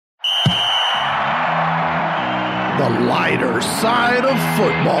the lighter side of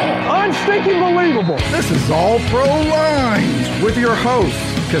football. Unstinking believable. This is All Pro Lines with your hosts,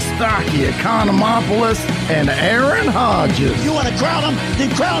 Kostaki Economopoulos and Aaron Hodges. You want to crown them?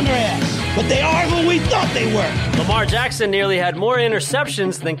 Then crown their ass. But they are who we thought they were. Lamar Jackson nearly had more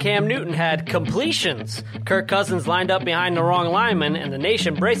interceptions than Cam Newton had completions. Kirk Cousins lined up behind the wrong lineman, and the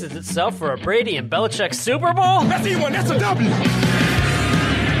nation braces itself for a Brady and Belichick Super Bowl? That's E1. That's a W.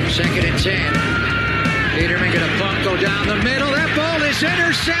 2nd and 10. Peterman going to bump, go down the middle. That ball is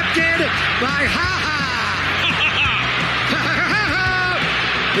intercepted by Ha-Ha.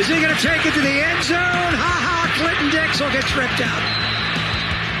 Is he going to take it to the end zone? Ha-Ha. Clinton Dix will get stripped out.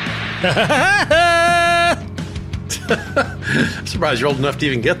 I'm surprised you're old enough to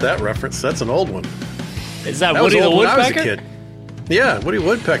even get that reference. That's an old one. Is that Woody the Woodpecker? When I was a kid. Yeah, Woody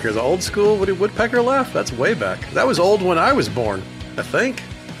Woodpecker. The old school Woody Woodpecker laugh. That's way back. That was old when I was born, I think.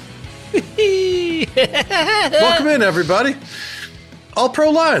 Welcome in, everybody. All Pro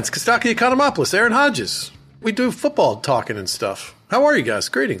Lions, Kostaki Economopoulos, Aaron Hodges. We do football talking and stuff. How are you guys?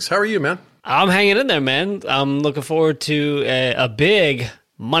 Greetings. How are you, man? I'm hanging in there, man. I'm looking forward to a big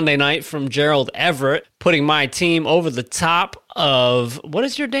Monday night from Gerald Everett, putting my team over the top of, what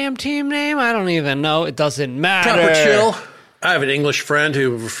is your damn team name? I don't even know. It doesn't matter. Proper Chill. I have an English friend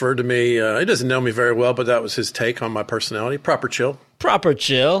who referred to me, he doesn't know me very well, but that was his take on my personality. Proper Chill. Proper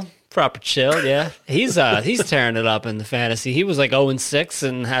Chill. Proper Chill, yeah. He's tearing it up in the fantasy. He was like 0-6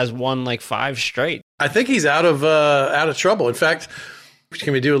 and has won like 5 straight. I think he's out of trouble. In fact,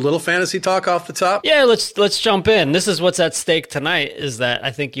 can we do a little fantasy talk off the top? Yeah, let's jump in. This is what's at stake tonight, is that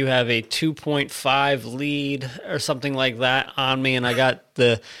I think you have a 2.5 lead or something like that on me, and I got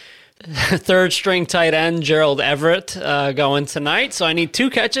the third string tight end, Gerald Everett, going tonight. So I need 2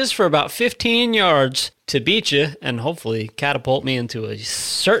 catches for about 15 yards to beat you and hopefully catapult me into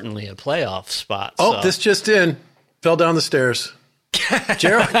certainly a playoff spot. Oh, so. This just in. Fell down the stairs.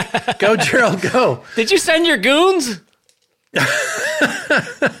 Gerald, go, Gerald, go. Did you send your goons?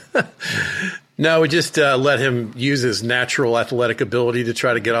 No, we just let him use his natural athletic ability to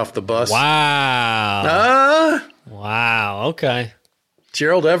try to get off the bus. Wow. Wow. Okay.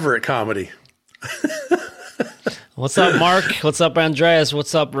 Gerald Everett comedy. What's up, Mark? What's up, Andreas?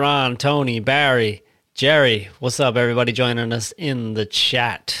 What's up, Ron, Tony, Barry, Jerry? What's up, everybody joining us in the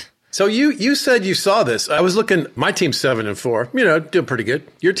chat? So you said you saw this. I was looking. My team's 7-4. You know, doing pretty good.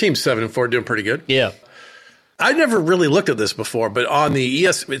 Your team's 7-4, doing pretty good. Yeah. I never really looked at this before, but on the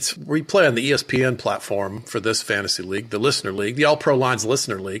we play on the ESPN platform for this fantasy league, the Listener League, the All Pro Lines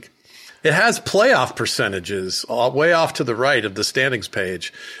Listener League. It has playoff percentages way off to the right of the standings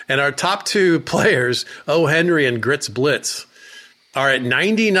page, and our top 2 players, O. Henry and Grits Blitz, are at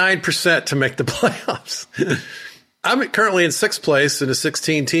 99% to make the playoffs. I'm currently in 6th place in a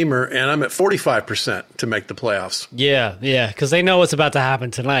 16-teamer, and I'm at 45% to make the playoffs. Yeah, because they know what's about to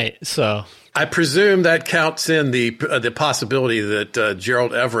happen tonight, so. I presume that counts in the possibility that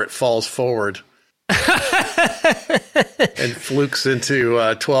Gerald Everett falls forward and flukes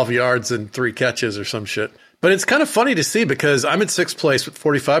into 12 yards and 3 catches or some shit. But it's kind of funny to see because I'm in 6th place with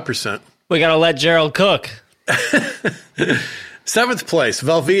 45%. We got to let Gerald cook. 7th place,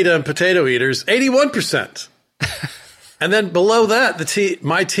 Velveeta and Potato Eaters, 81%. And then below that,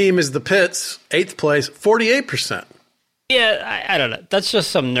 my team is the Pits, 8th place, 48%. Yeah, I don't know. That's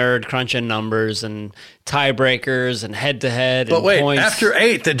just some nerd crunching numbers and tiebreakers and head-to-head But and wait, points. after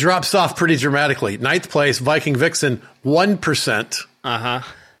 8th, it drops off pretty dramatically. 9th place, Viking Vixen, 1%. Uh-huh.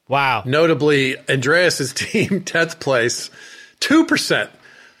 Wow. Notably, Andreas's team, 10th place, 2%.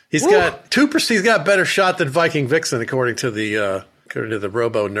 He's got 2%. He's got better shot than Viking Vixen, according to the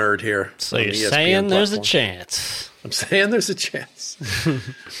Robo Nerd here. So you're saying there's a chance. I'm saying there's a chance.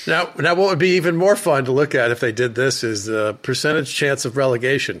 Now, what would be even more fun to look at if they did this is the percentage chance of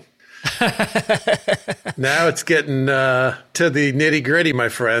relegation. Now it's getting to the nitty gritty, my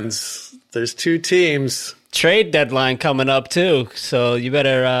friends. There's 2 teams. Trade deadline coming up too, so you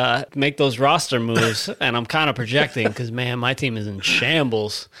better make those roster moves. And I'm kind of projecting because, man, my team is in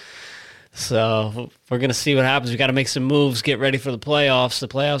shambles. So we're going to see what happens. We got to make some moves, get ready for the playoffs. The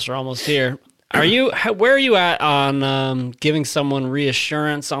playoffs are almost here. Where are you at on giving someone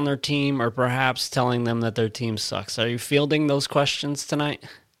reassurance on their team or perhaps telling them that their team sucks? Are you fielding those questions tonight?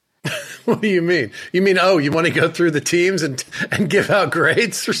 What do you mean? You mean, you want to go through the teams and give out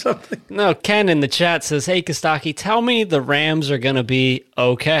grades or something? No, Ken in the chat says, hey, Kostaki, tell me the Rams are going to be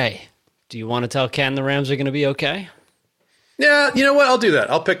okay. Do you want to tell Ken the Rams are going to be okay? Yeah, you know what? I'll do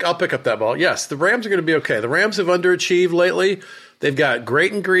that. I'll pick up that ball. Yes, the Rams are going to be okay. The Rams have underachieved lately. They've got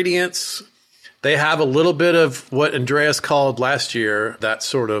great ingredients. They have a little bit of what Andreas called last year, that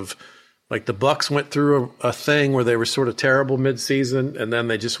sort of Like the Bucks went through a thing where they were sort of terrible midseason, and then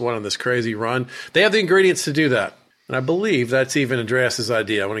they just went on this crazy run. They have the ingredients to do that, and I believe that's even Andreas's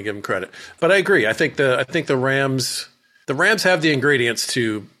idea. I want to give him credit, but I agree. I think the Rams have the ingredients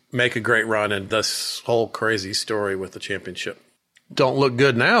to make a great run in this whole crazy story with the championship. Don't look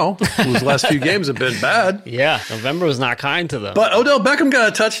good now. Those last few games have been bad. Yeah, November was not kind to them. But Odell Beckham got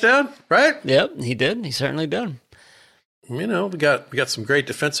a touchdown, right? Yep, he did. He certainly did. You know, we got some great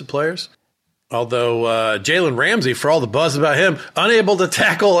defensive players. Although Jalen Ramsey, for all the buzz about him, unable to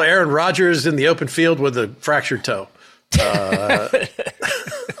tackle Aaron Rodgers in the open field with a fractured toe.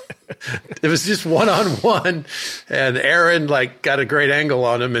 It was just one-on-one, and Aaron got a great angle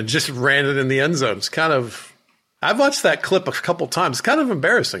on him and just ran it in the end zone. It's kind of – I've watched that clip a couple times. It's kind of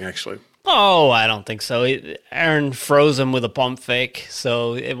embarrassing, actually. Oh, I don't think so. Aaron froze him with a pump fake,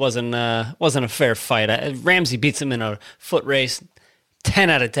 so it wasn't a fair fight. Ramsey beats him in a foot race 10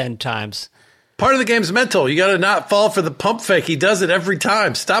 out of 10 times. Part of the game's mental. You got to not fall for the pump fake. He does it every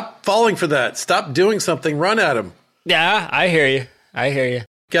time. Stop falling for that. Stop doing something. Run at him. Yeah, I hear you.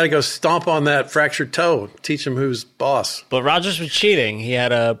 Got to go stomp on that fractured toe. Teach him who's boss. But Rodgers was cheating. He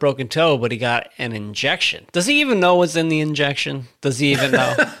had a broken toe, but he got an injection. Does he even know what's in the injection? Does he even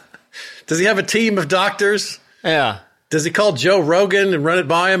know? Does he have a team of doctors? Yeah. Does he call Joe Rogan and run it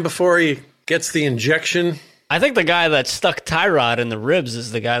by him before he gets the injection? I think the guy that stuck Tyrod in the ribs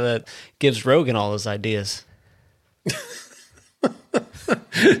is the guy that gives Rogan all his ideas.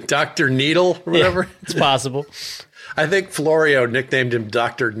 Dr. Needle or whatever? Yeah, it's possible. I think Florio nicknamed him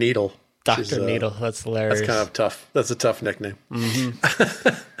Dr. Needle. Dr. Needle, that's hilarious. That's kind of tough. That's a tough nickname. Mm-hmm.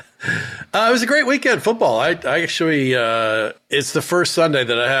 It was a great weekend football. I actually, it's the first Sunday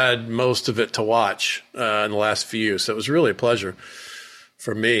that I had most of it to watch in the last few, so it was really a pleasure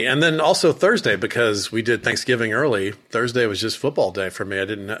for me. And then also Thursday, because we did Thanksgiving early. Thursday was just football day for me.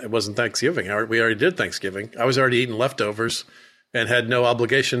 It wasn't Thanksgiving. We already did Thanksgiving. I was already eating leftovers and had no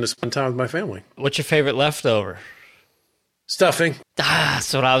obligation to spend time with my family. What's your favorite leftover? Stuffing.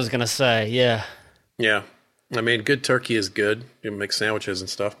 That's what I was going to say, yeah. Yeah. I mean, good turkey is good. You can make sandwiches and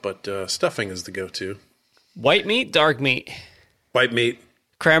stuff, but stuffing is the go-to. White meat, dark meat? White meat.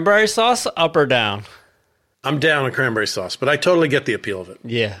 Cranberry sauce, up or down? I'm down on cranberry sauce, but I totally get the appeal of it.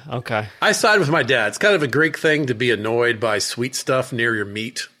 Yeah, okay. I side with my dad. It's kind of a Greek thing to be annoyed by sweet stuff near your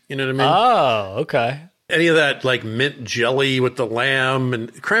meat. You know what I mean? Oh, okay. Any of that like mint jelly with the lamb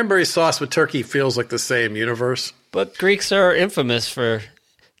and cranberry sauce with turkey feels like the same universe. But Greeks are infamous for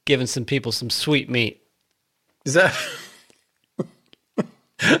giving some people some sweet meat. Is that?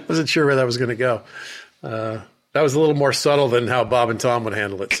 I wasn't sure where that was going to go. That was a little more subtle than how Bob and Tom would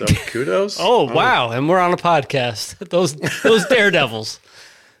handle it. So kudos. Oh, wow. And we're on a podcast. Those daredevils.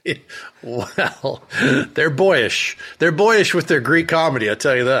 Well, they're boyish. They're boyish with their Greek comedy, I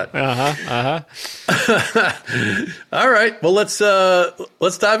tell you that. All right. Well, let's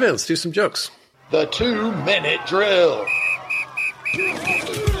dive in. Let's do some jokes. The 2-minute drill.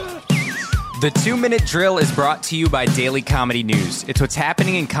 The 2-Minute Drill is brought to you by Daily Comedy News. It's what's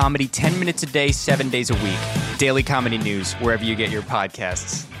happening in comedy 10 minutes a day, 7 days a week. Daily Comedy News, wherever you get your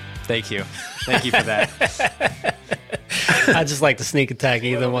podcasts. Thank you. Thank you for that. I just like to sneak attack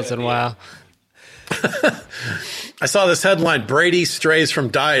Ethan once in a while. I saw this headline, Brady strays from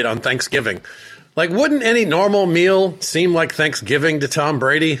diet on Thanksgiving. Like, wouldn't any normal meal seem like Thanksgiving to Tom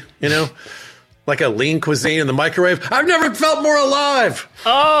Brady, you know? Like a lean cuisine in the microwave. I've never felt more alive.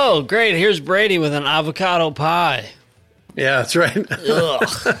 Oh, great. Here's Brady with an avocado pie. Yeah, that's right.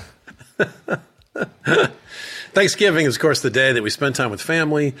 Ugh. Thanksgiving is, of course, the day that we spend time with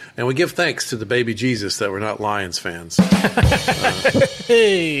family, and we give thanks to the baby Jesus that we're not Lions fans.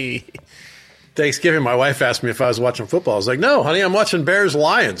 Hey. Thanksgiving, my wife asked me if I was watching football. I was like, no, honey, I'm watching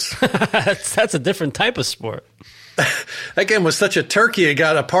Bears-Lions. That's a different type of sport. That game was such a turkey, it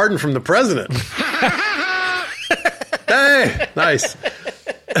got a pardon from the president. Hey, nice.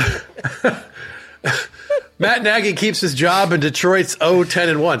 Matt Nagy keeps his job in Detroit's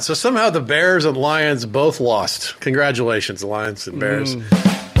 0-10-1. So somehow the Bears and Lions both lost. Congratulations, Lions and Bears.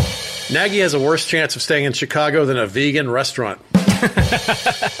 Nagy has a worse chance of staying in Chicago than a vegan restaurant.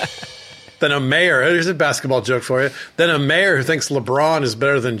 Than a mayor. Here's a basketball joke for you. Than a mayor who thinks LeBron is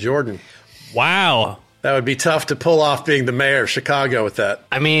better than Jordan. Wow. That would be tough to pull off being the mayor of Chicago with that.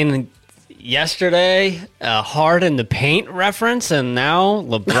 I mean, yesterday, a hard in the paint reference, and now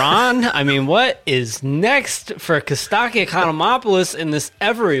LeBron. I mean, what is next for Kostaki Economopoulos in this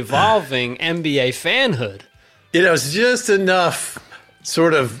ever-evolving NBA fanhood? You know, it's just enough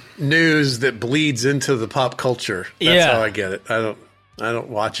sort of news that bleeds into the pop culture. That's how I get it. I don't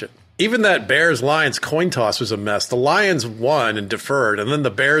watch it. Even that Bears-Lions coin toss was a mess. The Lions won and deferred, and then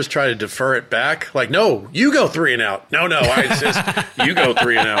the Bears tried to defer it back. Like, no, you go 3 and out. No, I insist you go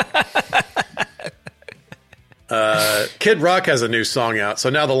 3 and out. Kid Rock has a new song out,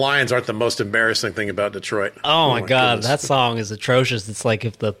 so now the Lions aren't the most embarrassing thing about Detroit. Oh my God, goodness. that song is atrocious. It's like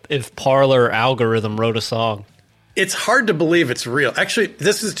if Parler algorithm wrote a song. It's hard to believe it's real. Actually,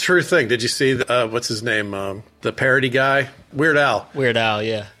 this is a true thing. Did you see, what's his name, the parody guy? Weird Al. Weird Al,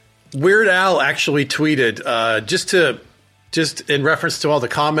 yeah. Weird Al actually tweeted, just in reference to all the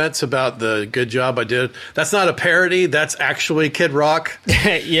comments about the good job I did. That's not a parody. That's actually Kid Rock.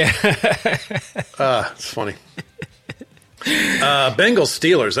 Yeah. It's funny. Bengals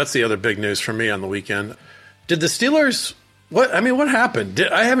Steelers. That's the other big news for me on the weekend. Did the Steelers? What happened?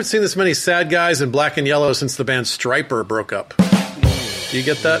 I haven't seen this many sad guys in black and yellow since the band Stryper broke up. Do you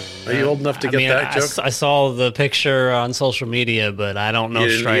get that? Are you old enough to get that joke? I saw the picture on social media, but I don't know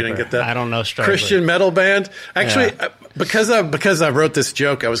Stryper. You didn't get that? I don't know Stryper. Christian metal band. Actually, because I wrote this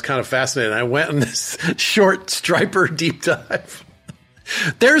joke, I was kind of fascinated. I went on this short Stryper deep dive.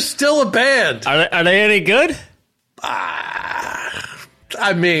 There's still a band. Are they any good?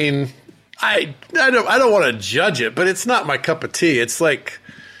 I mean, I don't want to judge it, but it's not my cup of tea. It's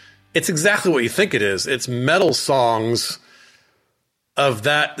exactly what you think it is. It's metal songs of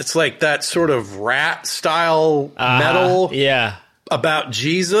that. It's like that sort of rat style metal. Yeah. About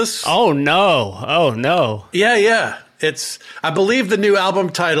Jesus. Oh no. Yeah. I believe the new album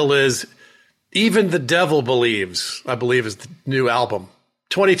title is Even the Devil Believes, I believe is the new album.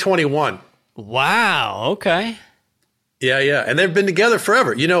 2021. Wow. Okay. Yeah. And they've been together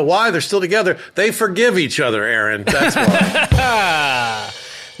forever. You know why? They're still together. They forgive each other, Aaron. That's why.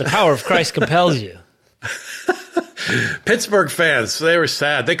 The power of Christ compels you. Pittsburgh fans, they were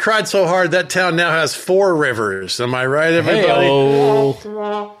sad. They cried so hard that town now has 4 rivers. Am I right, everybody?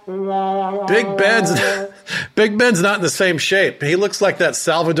 Big Ben's not in the same shape. He looks like that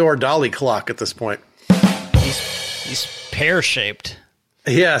Salvador Dali clock at this point. He's pear-shaped.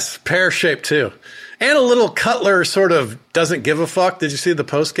 Yes, pear-shaped too. And a little Cutler sort of doesn't give a fuck. Did you see the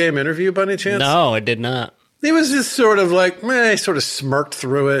post-game interview by any chance? No, I did not. He was just sort of like, he sort of smirked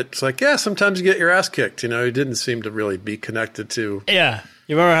through it. It's like, yeah, sometimes you get your ass kicked. You know, he didn't seem to really be connected to. Yeah.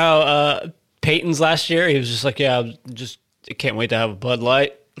 You remember how Peyton's last year? He was just like, I can't wait to have a Bud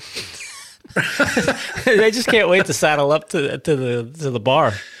Light. They just can't wait to saddle up to the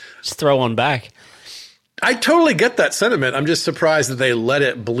bar. Just throw one back. I totally get that sentiment. I'm just surprised that they let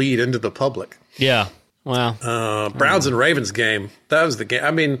it bleed into the public. Yeah. Wow. Browns and Ravens game. That was the game. I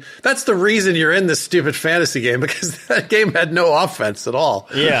mean, that's the reason you're in this stupid fantasy game, because that game had no offense at all.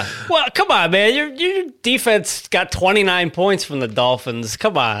 Yeah. Well, come on, man. Your defense got 29 points from the Dolphins.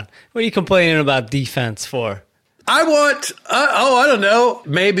 Come on. What are you complaining about defense for? I want, I don't know.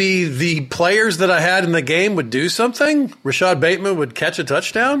 Maybe the players that I had in the game would do something. Rashad Bateman would catch a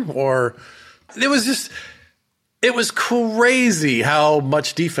touchdown, or it was crazy how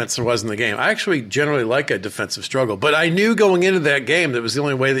much defense there was in the game. I actually generally like a defensive struggle, but I knew going into that game that was the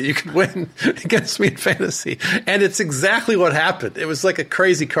only way that you could win against me in fantasy. And it's exactly what happened. It was like a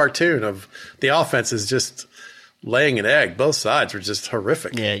crazy cartoon of the offense is just laying an egg. Both sides were just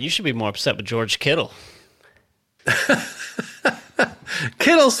horrific. Yeah, you should be more upset with George Kittle.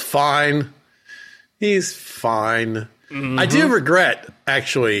 Kittle's fine. He's fine. Mm-hmm. I do regret,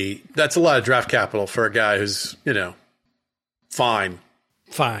 actually, that's a lot of draft capital for a guy who's, fine.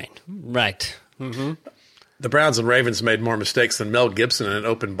 Fine. Right. Mm-hmm. The Browns and Ravens made more mistakes than Mel Gibson in an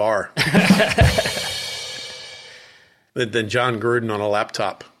open bar. than John Gruden on a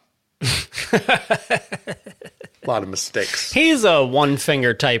laptop. A lot of mistakes. He's a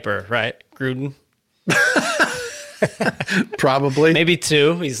one-finger typer, right, Gruden? Probably. Maybe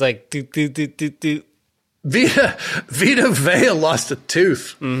 2. He's like, do. Vita Vea lost a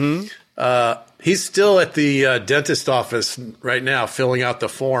tooth. Mm-hmm. He's still at the dentist office right now, filling out the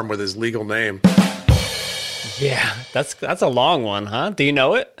form with his legal name. Yeah, that's a long one, huh? Do you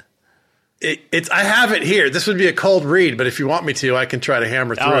know it? I have it here. This would be a cold read, but if you want me to, I can try to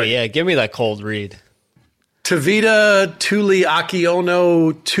hammer through it. Oh yeah, give me that cold read. Tavita Tuli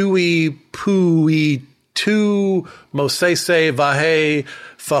Akiono Tui Pui Tu Mosese Vahe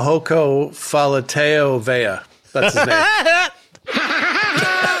Fahoko Falateo Vea. That's his name.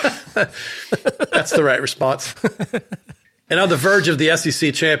 That's the right response. And on the verge of the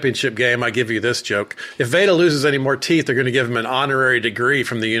SEC championship game, I give you this joke. If Veda loses any more teeth, they're going to give him an honorary degree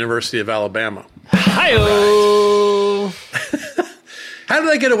from the University of Alabama. Hi-oh! How did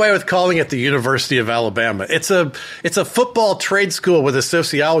they get away with calling it the University of Alabama? It's a football trade school with a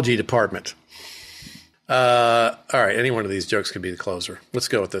sociology department. All right, any one of these jokes could be the closer. Let's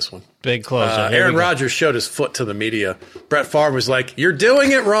go with this one. Big closer. Here Aaron we go. Rodgers showed his foot to the media. Brett Favre was like, "You're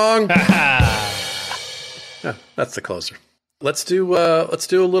doing it wrong." Yeah, that's the closer. Let's do a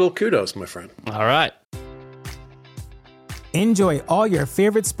little kudos, my friend. All right. Enjoy all your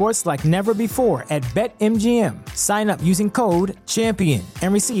favorite sports like never before at BetMGM. Sign up using code CHAMPION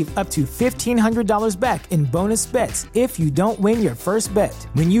and receive up to $1,500 back in bonus bets if you don't win your first bet.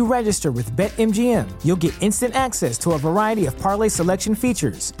 When you register with BetMGM, you'll get instant access to a variety of parlay selection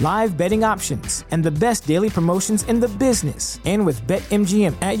features, live betting options, and the best daily promotions in the business. And with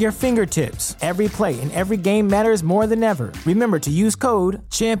BetMGM at your fingertips, every play and every game matters more than ever. Remember to use code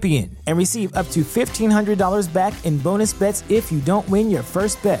CHAMPION and receive up to $1,500 back in bonus bets if you don't win your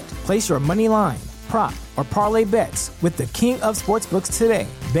first bet. Place your money line, prop, or parlay bets with the king of sportsbooks today.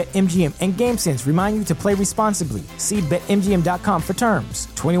 BetMGM and GameSense remind you to play responsibly. See BetMGM.com for terms.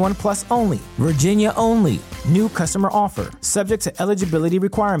 21 plus only. Virginia only. New customer offer. Subject to eligibility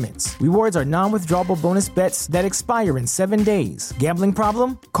requirements. Rewards are non-withdrawable bonus bets that expire in 7 days. Gambling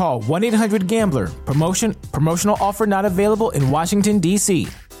problem? Call 1-800-GAMBLER. Promotional offer not available in Washington, D.C.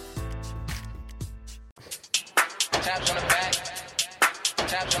 Taps on the back.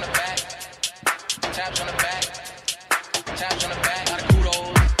 Taps on the back. Taps on the back. Taps on the back. Lot of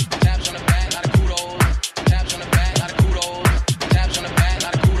kudos. Taps on the back. Lot of kudos. Taps on the back. Lot of kudos. Taps on the back.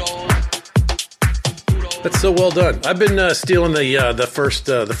 Lot of kudos. That's so well done. I've been stealing the first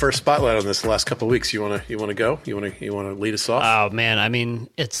spotlight on this the last couple of weeks. You wanna go? You wanna lead us off? Oh, man. I mean,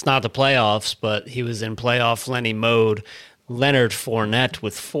 it's not the playoffs, but he was in playoff Lenny mode. Leonard Fournette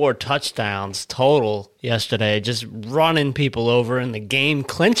with 4 touchdowns total yesterday, just running people over in the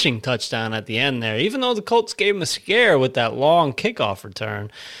game-clinching touchdown at the end there, even though the Colts gave him a scare with that long kickoff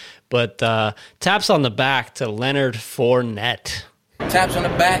return. But taps on the back to Leonard Fournette. Taps on the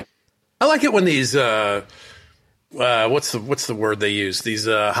back. I like it when these what's the word they use? These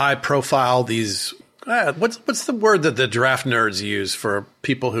high profile, these what's the word that the draft nerds use for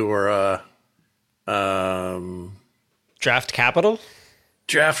people who are Draft capital?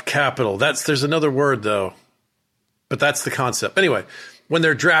 Draft capital. There's another word though, but that's the concept. Anyway, when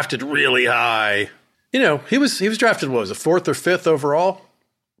they're drafted really high, he was drafted, what was it, 4th or 5th overall?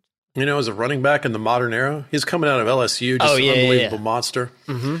 As a running back in the modern era. He's coming out of LSU, just an unbelievable monster.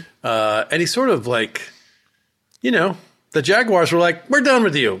 Mm-hmm. And he's sort of like, the Jaguars were like, "We're done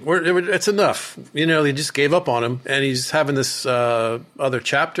with you. It's enough." They just gave up on him, and he's having this other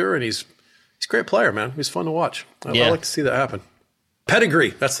chapter, and he's a great player, man. He's fun to watch. I like to see that happen. Pedigree,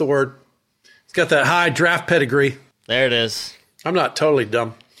 that's the word. He's got that high draft pedigree. There it is. I'm not totally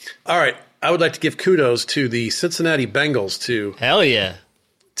dumb. All right, I would like to give kudos to the Cincinnati Bengals, Hell yeah.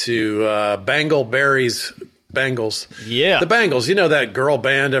 to Berry's Bengals. Yeah. The Bengals, that girl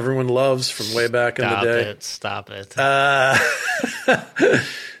band everyone loves from way back in the day. Stop it.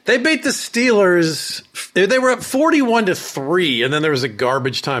 They beat the Steelers. They were up 41-3, and then there was a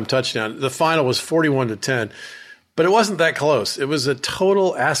garbage time touchdown. The final was 41-10, but it wasn't that close. It was a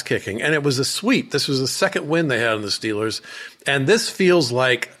total ass kicking, and it was a sweep. This was the second win they had on the Steelers, and this feels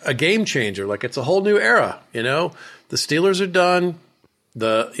like a game changer. Like it's a whole new era. The Steelers are done.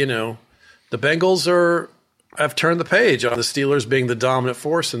 The Bengals have turned the page on the Steelers being the dominant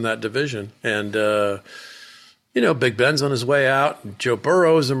force in that division, and Big Ben's on his way out. Joe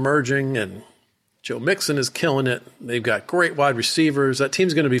Burrow is emerging, and Joe Mixon is killing it. They've got great wide receivers. That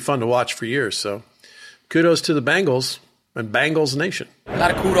team's going to be fun to watch for years. So kudos to the Bengals and Bengals Nation. A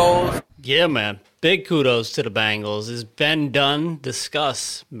lot of kudos. Yeah, man. Big kudos to the Bengals. Is Ben done?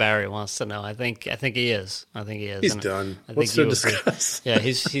 Discuss. Barry wants to know. I think he is. He's done. What's to discuss? Yeah,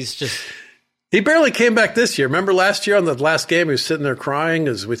 he's just... He barely came back this year. Remember last year on the last game, he was sitting there crying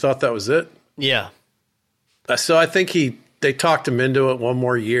as we thought that was it? Yeah. So I think they talked him into it one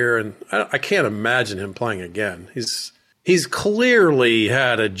more year, and I can't imagine him playing again. He's clearly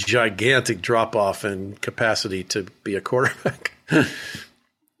had a gigantic drop-off in capacity to be a quarterback.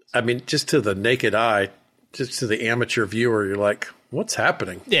 I mean, just to the naked eye, just to the amateur viewer, you're like, what's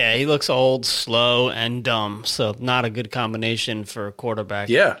happening? Yeah, he looks old, slow, and dumb, so not a good combination for a quarterback.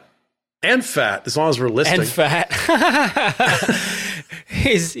 Yeah. And fat, as long as we're listening. And fat.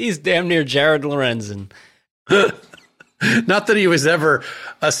 He's damn near Jared Lorenzen. Not that he was ever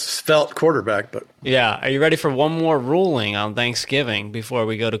a svelte quarterback, but... Yeah. Are you ready for one more ruling on Thanksgiving before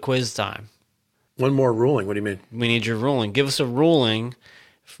we go to quiz time? One more ruling? What do you mean? We need your ruling. Give us a ruling.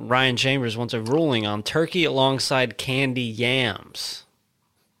 Ryan Chambers wants a ruling on turkey alongside candy yams.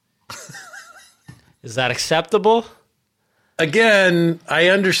 Is that acceptable? Again, I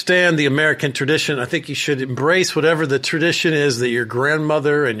understand the American tradition. I think you should embrace whatever the tradition is that your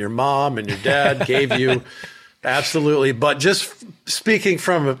grandmother and your mom and your dad gave you. Absolutely. But just speaking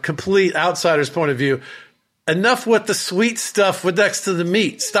from a complete outsider's point of view, enough with the sweet stuff with next to the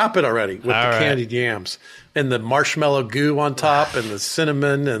meat. Stop it already with the candied yams and the marshmallow goo on top and the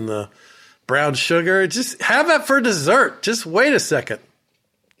cinnamon and the brown sugar. Just have that for dessert. Just wait a second.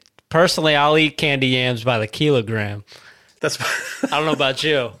 Personally, I'll eat candy yams by the kilogram. That's I don't know about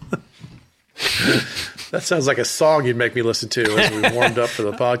you. That sounds like a song you'd make me listen to as we warmed up for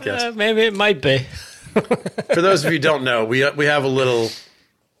the podcast. Maybe it might be. For those of you who don't know, we have a little.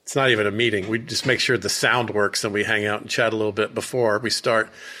 It's not even a meeting. We just make sure the sound works, and we hang out and chat a little bit before we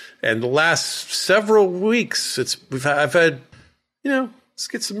start. And the last several weeks, I've had, let's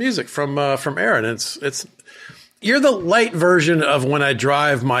get some music from Aaron. It's you're the light version of when I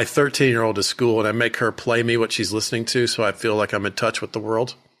drive my 13-year-old to school and I make her play me what she's listening to, so I feel like I'm in touch with the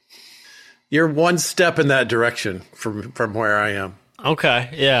world. You're one step in that direction from where I am. Okay,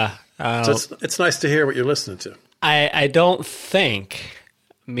 yeah. So it's nice to hear what you're listening to. I don't think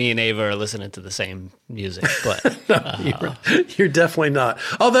me and Ava are listening to the same music, but no, you're definitely not.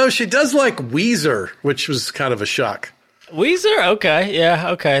 Although she does like Weezer, which was kind of a shock. Weezer? Okay,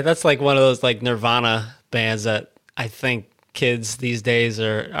 yeah, okay. That's like one of those like Nirvana bands that I think kids these days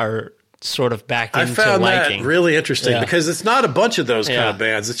are sort of back into liking. I found that really interesting because it's not a bunch of those kind of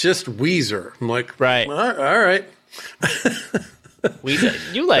bands. It's just Weezer. I'm like, right. All right.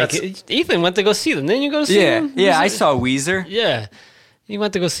 You like it. Ethan went to go see them. Didn't you go see them? Yeah, I saw Weezer. Yeah. You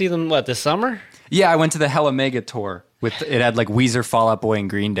went to go see them, this summer? Yeah, I went to the Hella Mega tour. It had like Weezer, Fall Out Boy, and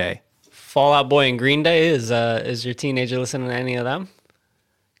Green Day. Fall Out Boy and Green Day? Is your teenager listening to any of them?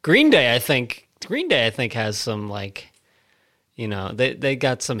 Green Day, I think has some they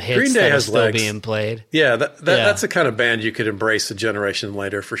got some hits Green Day that has are still legs. being played. Yeah, that's the kind of band you could embrace a generation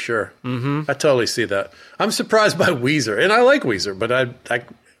later for sure. Mm-hmm. I totally see that. I'm surprised by Weezer, and I like Weezer, but I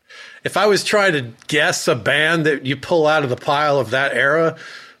if I was trying to guess a band that you pull out of the pile of that era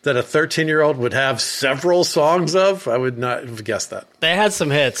that a 13-year-old would have several songs of, I would not have guessed that. They had some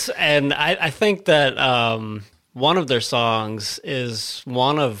hits, and I think that one of their songs is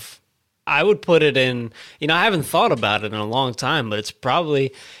one of, I would put it in, I haven't thought about it in a long time, but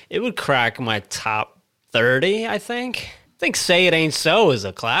it would crack my top 30, I think. I think Say It Ain't So is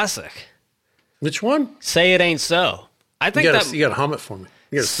a classic. Which one? Say It Ain't So. I think you gotta hum it for me.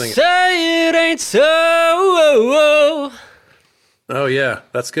 You gotta sing it. Say it ain't so. Oh, yeah,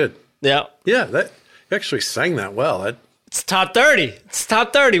 that's good. Yeah. Yeah, you actually sang that well. It's top 30. It's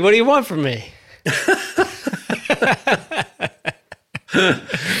top 30. What do you want from me?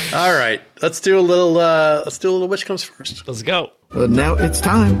 All right, let's do a little Which Comes First. Let's go. Now it's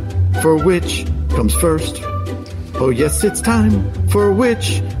time for Which Comes First. Oh yes, it's time for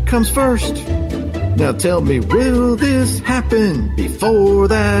Which Comes First. Now tell me, will this happen before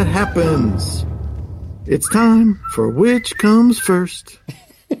that happens? It's time for Which Comes First.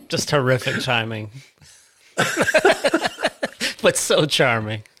 Just horrific chiming. But so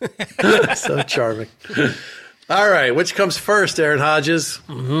charming. So charming. All right, which comes first, Aaron Hodges?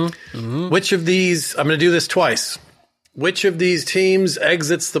 Mm-hmm. Mm-hmm. Which of these, I'm going to do this twice. Which of these teams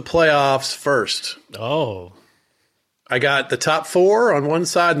exits the playoffs first? Oh. I got the top four on one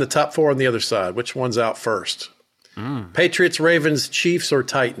side and the top four on the other side. Which one's out first? Patriots, Ravens, Chiefs, or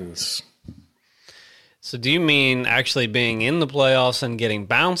Titans? So do you mean actually being in the playoffs and getting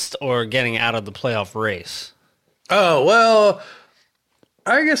bounced, or getting out of the playoff race? Oh, well,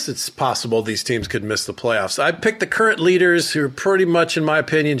 I guess it's possible these teams could miss the playoffs. I picked the current leaders who are pretty much, in my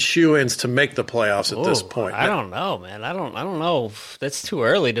opinion, shoo-ins to make the playoffs at this point. I don't know, man. I don't know. It's too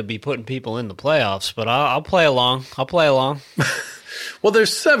early to be putting people in the playoffs, but I'll play along. Well,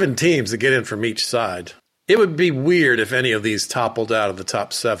 there's 7 teams that get in from each side. It would be weird if any of these toppled out of the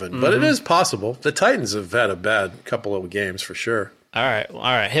top 7, but it is possible. The Titans have had a bad couple of games for sure. All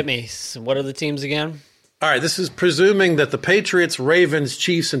right. Hit me. So what are the teams again? All right, this is presuming that the Patriots, Ravens,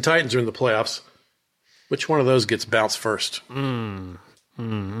 Chiefs, and Titans are in the playoffs. Which one of those gets bounced first? Mm-hmm.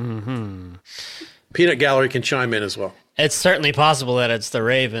 Peanut Gallery can chime in as well. It's certainly possible that it's the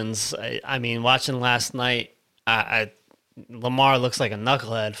Ravens. I mean, watching last night, Lamar looks like a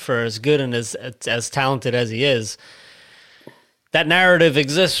knucklehead for as good and as talented as he is. That narrative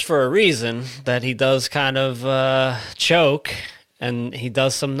exists for a reason, that he does kind of choke, and he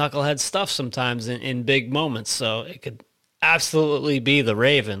does some knucklehead stuff sometimes in big moments. So it could absolutely be the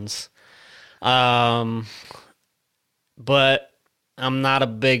Ravens. But I'm not a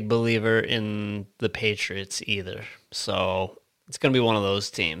big believer in the Patriots either. So it's going to be one of those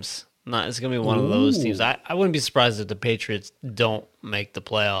teams. Not, it's going to be one of those teams. I wouldn't be surprised if the Patriots don't make the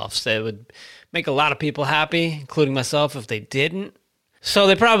playoffs. It would make a lot of people happy, including myself, if they didn't. So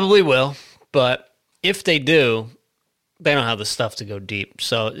they probably will. But if they do, they don't have the stuff to go deep.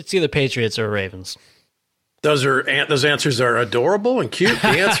 So it's either Patriots or Ravens. Those answers are adorable and cute. The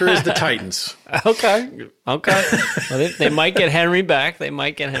answer is the Titans. Okay. Well, they might get Henry back.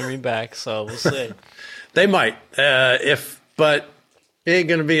 So we'll see. They might, but it ain't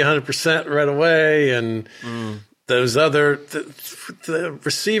going to be 100% right away. And those other the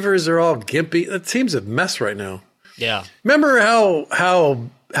receivers are all gimpy. The team's a mess right now. Yeah. Remember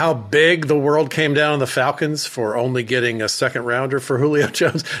how big the world came down on the Falcons for only getting a second rounder for Julio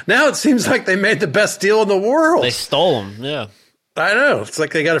Jones? Now it seems like they made the best deal in the world. They stole him. Yeah. I know. It's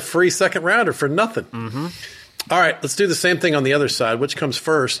like they got a free second rounder for nothing. Mm-hmm. All right, let's do the same thing on the other side. Which comes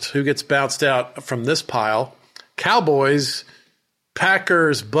first? Who gets bounced out from this pile? Cowboys,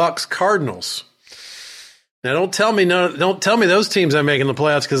 Packers, Bucks, Cardinals. Now, don't tell me those teams are making the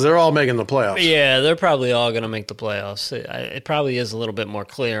playoffs, because they're all making the playoffs. Yeah, they're probably all going to make the playoffs. It probably is a little bit more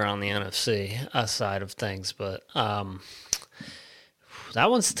clear on the NFC side of things, but that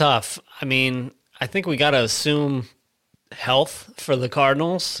one's tough. I mean, I think we got to assume health for the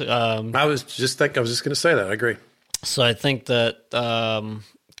Cardinals. I was just going to say that. I agree. So I think that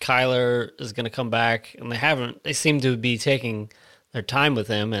Kyler is going to come back, and they seem to be taking their time with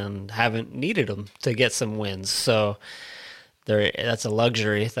him and haven't needed him to get some wins. So that's a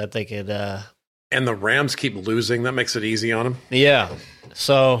luxury that they could. And the Rams keep losing. That makes it easy on them. Yeah.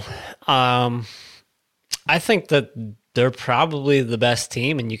 So I think that they're probably the best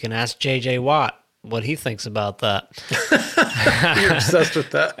team, and you can ask J.J. Watt what he thinks about that. You're obsessed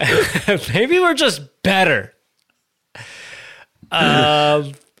with that. Maybe we're just better.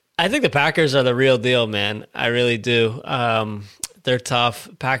 I think the Packers are the real deal, man. I really do. They're tough.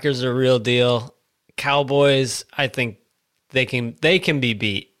 Packers are a real deal. Cowboys, I think they can be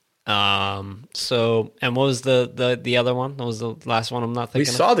beat. And what was the other one? What was the last one I'm not thinking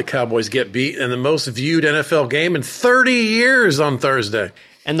of? We saw the Cowboys get beat in the most viewed NFL game in 30 years on Thursday.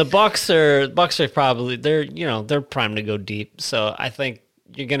 And the Bucks are probably they're primed to go deep. So I think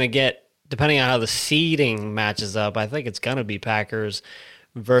you're gonna get, depending on how the seeding matches up, I think it's gonna be Packers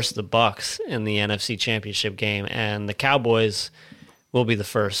versus the Bucks in the NFC Championship game, and the Cowboys will be the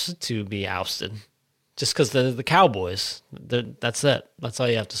first to be ousted. Just because they're the Cowboys. That's it. That's all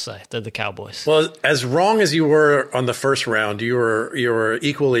you have to say. They're the Cowboys. Well, as wrong as you were on the first round, you were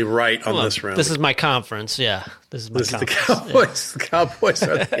equally right on this round. This is my conference, yeah. This is the Cowboys. Yeah. The Cowboys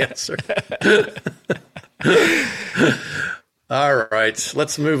are the answer. All right.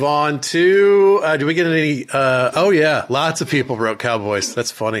 Let's move on to, do we get any, oh yeah, lots of people wrote Cowboys.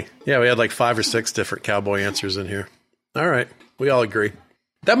 That's funny. Yeah, we had like 5 or 6 different Cowboy answers in here. All right. We all agree.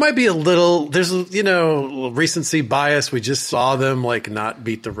 That might be there's recency bias. We just saw them not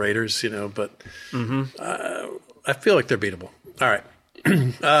beat the Raiders, but I feel like they're beatable. All right.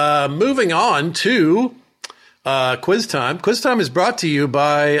 Moving on to quiz time. Quiz time is brought to you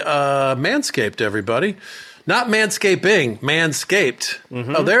by Manscaped, everybody. Not manscaping, Manscaped.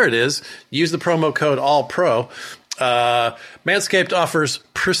 Mm-hmm. Oh, there it is. Use the promo code ALLPRO. Manscaped offers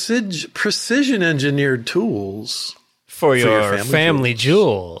precision engineered tools for your family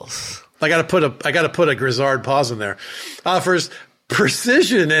jewels. I got to put a Grizzard pause in there. Offers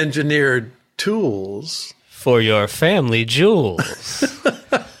precision engineered tools for your family jewels.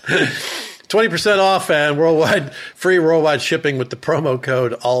 20% off and free worldwide shipping with the promo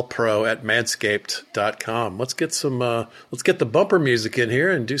code ALLPRO at manscaped.com. Let's get the bumper music in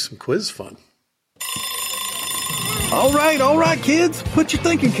here and do some quiz fun. All right, kids, put your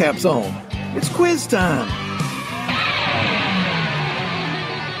thinking caps on. It's quiz time.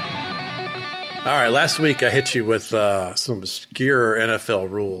 All right, last week I hit you with some obscure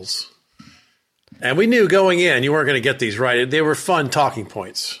NFL rules. And we knew going in you weren't going to get these right. They were fun talking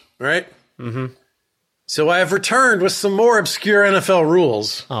points, right? Mm-hmm. So I have returned with some more obscure NFL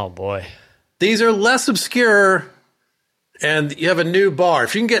rules. Oh, boy. These are less obscure, and you have a new bar.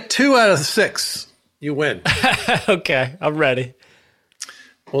 If you can get 2 out of 6, you win. Okay, I'm ready.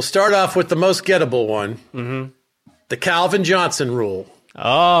 We'll start off with the most gettable one. Mm-hmm. The Calvin Johnson rule.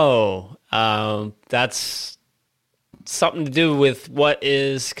 Oh, that's something to do with what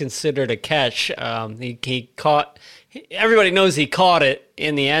is considered a catch. He caught. Everybody knows he caught it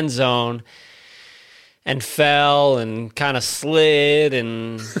in the end zone and fell and kind of slid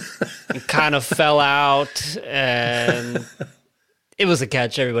and kind of fell out, and it was a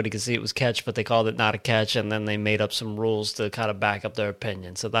catch. Everybody could see it was catch, but they called it not a catch, and then they made up some rules to kind of back up their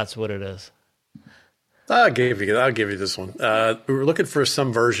opinion. So that's what it is. I'll give you this one. We were looking for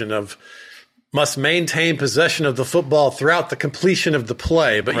some version of must maintain possession of the football throughout the completion of the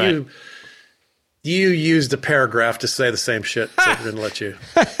play, but Right. you used a paragraph to say the same shit, so we're going to let you.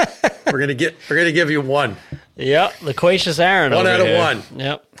 We're going to give you one. Yep, loquacious Aaron. One over out of here. one.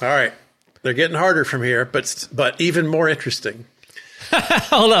 Yep. All right. They're getting harder from here, but even more interesting.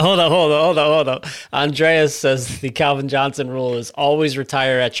 Hold on. Andreas says the Calvin Johnson rule is always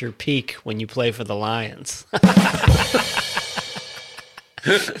retire at your peak when you play for the Lions.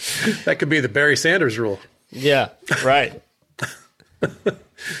 That could be the Barry Sanders rule. Yeah, right.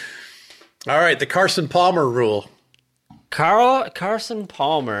 All right, the Carson Palmer rule. Carson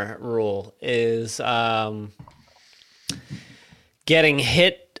Palmer rule is getting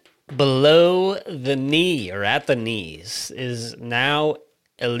hit below the knee or at the knees is now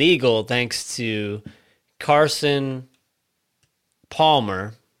illegal thanks to Carson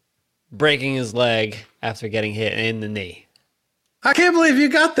Palmer breaking his leg after getting hit in the knee. I can't believe you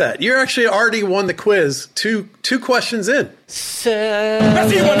got that. You're actually already won the quiz. Two questions in. Celebration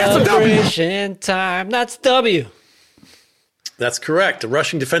time. That's W. That's correct. A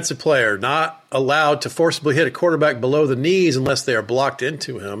rushing defensive player not allowed to forcibly hit a quarterback below the knees unless they are blocked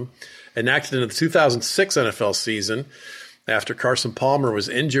into him. Enacted in the 2006 NFL season after Carson Palmer was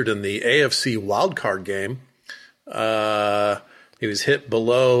injured in the AFC wildcard game. He was hit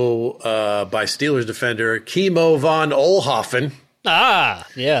below by Steelers defender Kimo von Oelhoffen. Ah,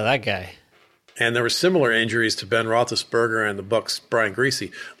 yeah, that guy. And there were similar injuries to Ben Roethlisberger and the Bucs' Brian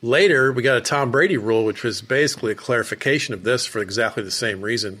Griese. Later, we got a Tom Brady rule, which was basically a clarification of this for exactly the same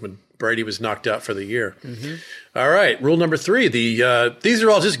reason when Brady was knocked out for the year. Mm-hmm. All right, rule number 3. These are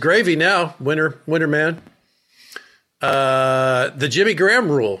all just gravy now, winner man. The Jimmy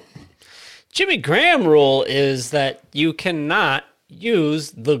Graham rule. Jimmy Graham rule is that you cannot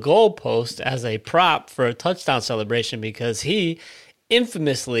use the goalpost as a prop for a touchdown celebration because he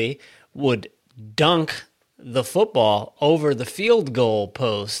infamously would dunk the football over the field goal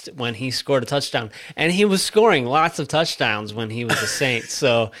post when he scored a touchdown. And he was scoring lots of touchdowns when he was a Saint.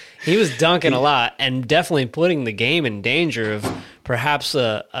 So he was dunking a lot and definitely putting the game in danger of perhaps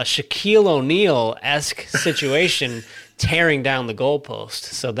a Shaquille O'Neal-esque situation tearing down the goalpost.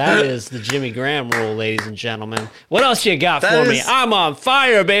 So that is the Jimmy Graham rule, ladies and gentlemen. What else you got for me? I'm on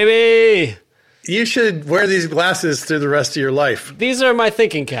fire, baby. You should wear these glasses through the rest of your life. These are my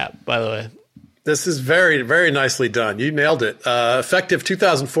thinking cap, by the way. This is very, very nicely done. You nailed it. Effective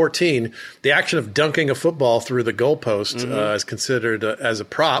 2014, the action of dunking a football through the goalpost is considered as a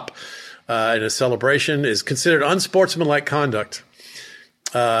prop in a celebration is considered unsportsmanlike conduct.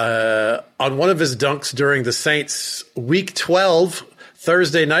 On one of his dunks during the Saints' Week 12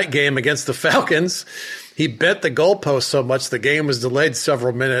 Thursday night game against the Falcons, he bent the goalpost so much the game was delayed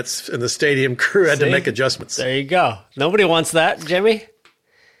several minutes and the stadium crew had to make adjustments. There you go. Nobody wants that, Jimmy.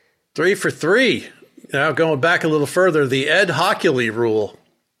 3 for 3. Now going back a little further, the Ed Hockley rule.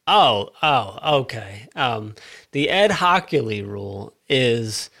 Oh, okay. The Ed Hockley rule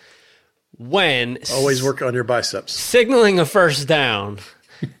is when always work on your biceps. Signaling a first down,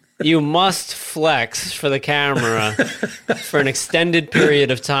 you must flex for the camera for an extended period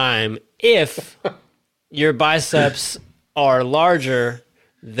of time if your biceps are larger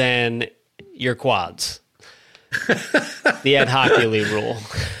than your quads. The Ed Hockley rule.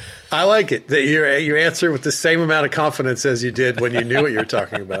 I like it that you answer with the same amount of confidence as you did when you knew what you were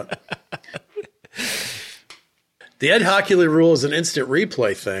talking about. The Ed Hockley rule is an instant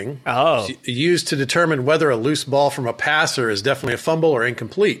replay thing used to determine whether a loose ball from a passer is definitely a fumble or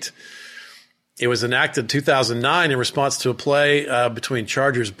incomplete. It was enacted in 2009 in response to a play between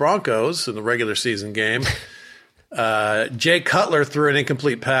Chargers-Broncos in the regular season game. Jay Cutler threw an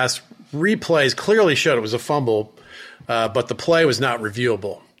incomplete pass. Replays clearly showed it was a fumble, but the play was not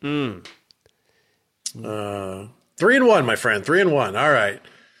reviewable. 3-1, my friend. 3-1. All right.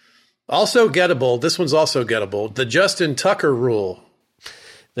 Also gettable. This one's also gettable. The Justin Tucker rule.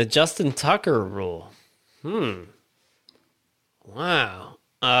 The Justin Tucker rule. Wow.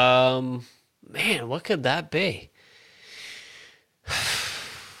 Man, what could that be?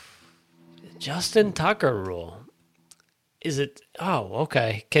 Justin Tucker rule. Is it? Oh,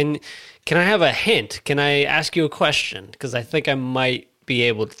 okay. Can I have a hint? Can I ask you a question? Because I think I might be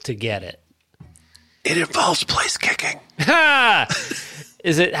able to get it. It involves place kicking. Ha!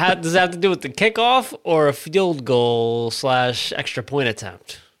 Does it have to do with the kickoff or a field goal / extra point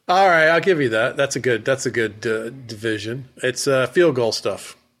attempt? All right, I'll give you that. That's a good division. It's field goal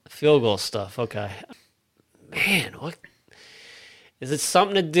stuff. Field goal stuff. Okay. Man, what is it?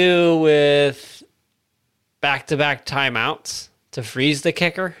 Something to do with back-to-back timeouts to freeze the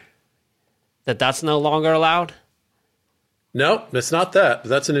kicker? That's no longer allowed? No, it's not that.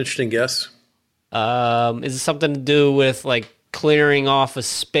 That's an interesting guess. Is it something to do with like clearing off a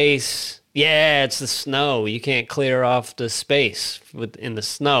space? Yeah, it's the snow. You can't clear off the space in the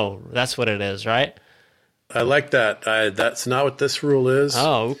snow. That's what it is, right? I like that. That's not what this rule is.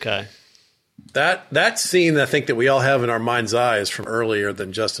 Oh, okay. That scene, I think, that we all have in our mind's eye is from earlier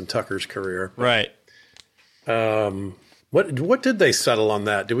than Justin Tucker's career. Right. What did they settle on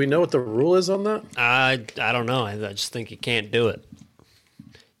that? Do we know what the rule is on that? I don't know. I just think you can't do it.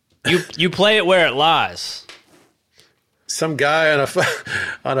 You play it where it lies. Some guy on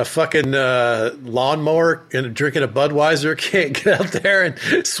a fucking lawnmower and drinking a Budweiser can't get out there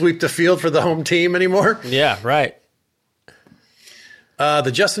and sweep the field for the home team anymore. Yeah, right.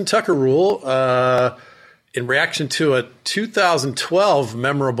 The Justin Tucker rule, in reaction to a 2012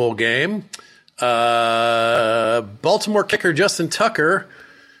 memorable game, Baltimore kicker Justin Tucker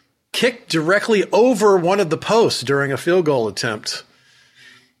kicked directly over one of the posts during a field goal attempt.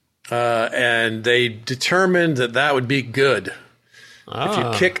 And they determined that would be good. If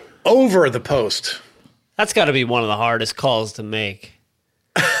you kick over the post. That's got to be one of the hardest calls to make.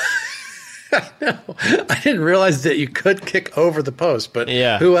 I didn't realize that you could kick over the post, but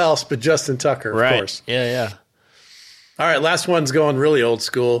who else but Justin Tucker, of course. Yeah. All right, last one's going really old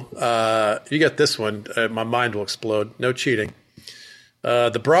school. You get this one. My mind will explode. No cheating.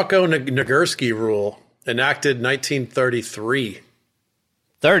 The Bronco Nagurski rule, enacted 1933.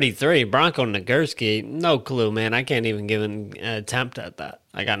 33, Bronco Nagurski. No clue, man. I can't even give an attempt at that.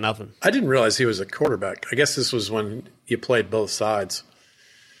 I got nothing. I didn't realize he was a quarterback. I guess this was when you played both sides.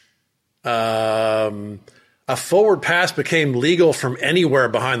 A forward pass became legal from anywhere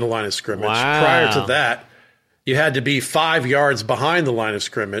behind the line of scrimmage. Wow. Prior to that, you had to be 5 yards behind the line of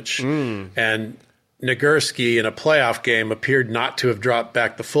scrimmage. And Nagurski, in a playoff game, appeared not to have dropped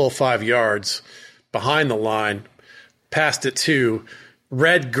back the full 5 yards behind the line, passed it to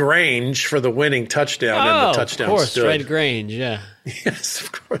Red Grange for the winning touchdown, and the touchdown of course, stood. Red Grange, yeah. Yes,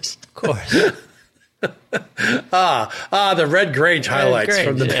 of course. Of course. The Red Grange highlights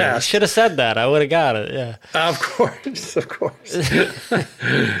from the past. Should have said that. I would have got it, yeah. Of course.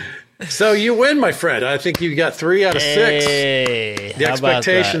 So you win, my friend. I think you got 3 out of 6. Hey, the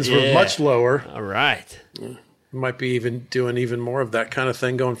expectations were much lower. All right. Might be doing even more of that kind of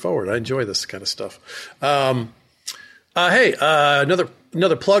thing going forward. I enjoy this kind of stuff. Hey,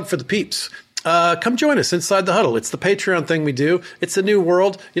 another plug for the peeps. Come join us inside the huddle. It's the Patreon thing we do. It's a new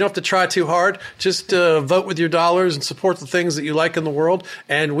world. You don't have to try too hard. Just vote with your dollars and support the things that you like in the world.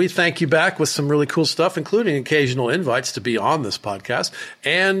 And we thank you back with some really cool stuff, including occasional invites to be on this podcast,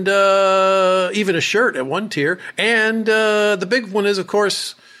 and even a shirt at one tier. And the big one is, of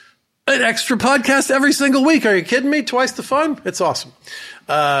course, an extra podcast every single week. Are you kidding me? Twice the fun? It's awesome.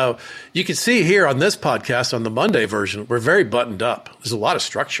 You can see here on this podcast, on the Monday version, we're very buttoned up. There's a lot of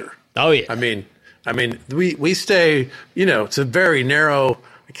structure. Oh, yeah. I mean, we stay, it's a very narrow,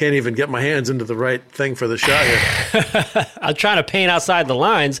 I can't even get my hands into the right thing for the shot here. I'm trying to paint outside the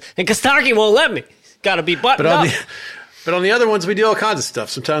lines, and Kostaki won't let me. Got to be buttoned up. But on the other ones, we do all kinds of stuff.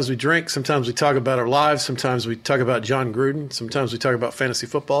 Sometimes we drink. Sometimes we talk about our lives. Sometimes we talk about John Gruden. Sometimes we talk about fantasy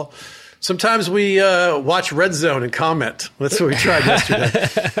football. Sometimes we watch Red Zone and comment. That's what we tried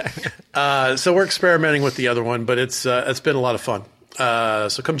yesterday. So we're experimenting with the other one, but it's been a lot of fun.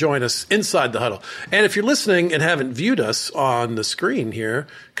 So come join us inside the huddle. And if you're listening and haven't viewed us on the screen here,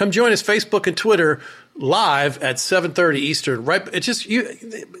 come join us Facebook and Twitter live at 7:30 Eastern. Right? It's just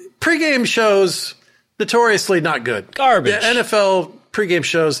pregame shows notoriously not good. Garbage. The NFL pregame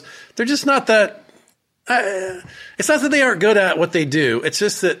shows, they're just not that. It's not that they aren't good at what they do. It's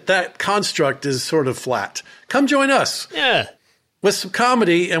just that construct is sort of flat. Come join us. Yeah. With some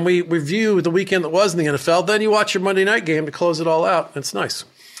comedy, and we review the weekend that was in the NFL. Then you watch your Monday night game to close it all out. It's nice.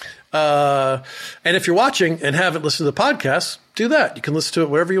 And if you're watching and haven't listened to the podcast, do that. You can listen to it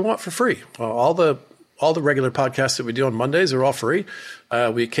wherever you want for free. All the regular podcasts that we do on Mondays are all free.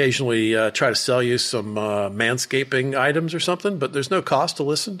 We occasionally try to sell you some manscaping items or something, but there's no cost to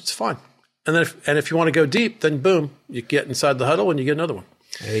listen. It's fine. And then if you want to go deep, then boom, you get inside the huddle and you get another one.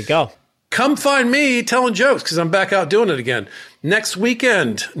 There you go. Come find me telling jokes because I'm back out doing it again. Next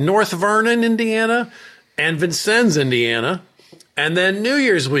weekend, North Vernon, Indiana, and Vincennes, Indiana. And then New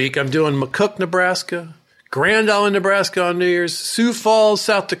Year's week, I'm doing McCook, Nebraska, Grand Island, Nebraska on New Year's, Sioux Falls,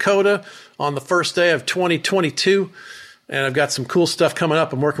 South Dakota on the first day of 2022. And I've got some cool stuff coming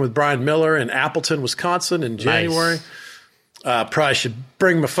up. I'm working with Brian Miller in Appleton, Wisconsin in January. Nice. Probably should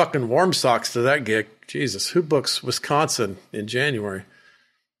bring my fucking warm socks to that gig. Jesus, who books Wisconsin in January?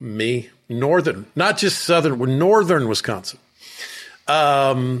 Me. Northern, not just southern, northern Wisconsin.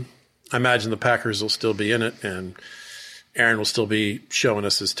 I imagine the Packers will still be in it, and Aaron will still be showing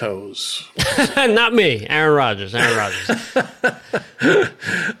us his toes. Not me, Aaron Rodgers.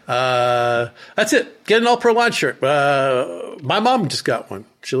 That's it. Get an All-Pro Line shirt. My mom just got one.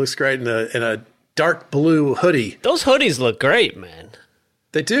 She looks great in a dark blue hoodie. Those hoodies look great, man.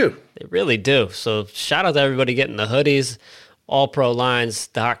 They do. They really do. So shout out to everybody getting the hoodies.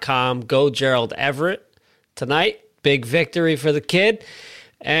 allprolines.com. Go Gerald Everett tonight. Big victory for the kid.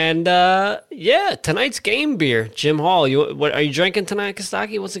 And, tonight's game beer. Jim Hall, what are you drinking tonight,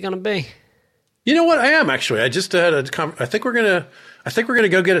 Kostaki? What's it going to be? You know what? I am, actually. I just had I think we're going to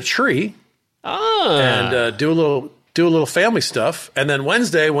go get a tree and do a little family stuff. And then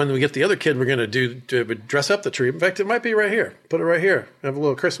Wednesday, when we get the other kid, we're going to dress up the tree. In fact, it might be right here. Put it right here. Have a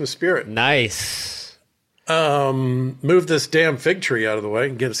little Christmas spirit. Nice. Move this damn fig tree out of the way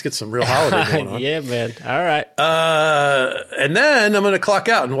and get some real holiday going on. Yeah, man. All right. And then I'm going to clock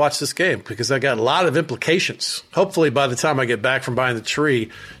out and watch this game because I got a lot of implications. Hopefully, by the time I get back from buying the tree,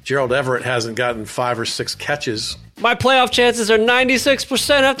 Gerald Everett hasn't gotten 5 or 6 catches. My playoff chances are 96%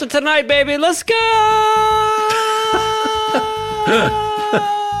 after tonight, baby. Let's go!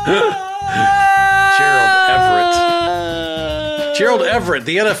 Gerald Everett,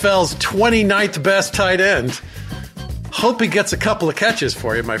 the NFL's 29th best tight end. Hope he gets a couple of catches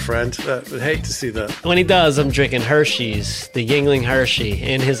for you, my friend. I'd hate to see that. When he does, I'm drinking Hershey's, the Yingling Hershey,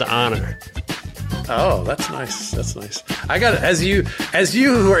 in his honor. Oh, that's nice. That's nice. I got as you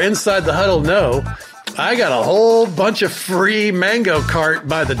who are inside the huddle know, I got a whole bunch of free mango cart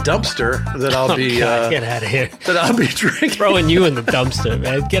by the dumpster that I'll be get out of here. That I'll be drinking. Throwing you in the dumpster,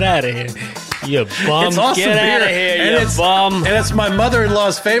 man. Get out of here. You bum. It's awesome Get beer. out of here, And you bum. And it's my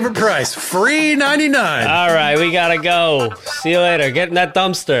mother-in-law's favorite price. Free $99. All right, we got to go. See you later. Get in that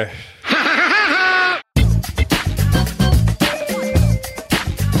dumpster.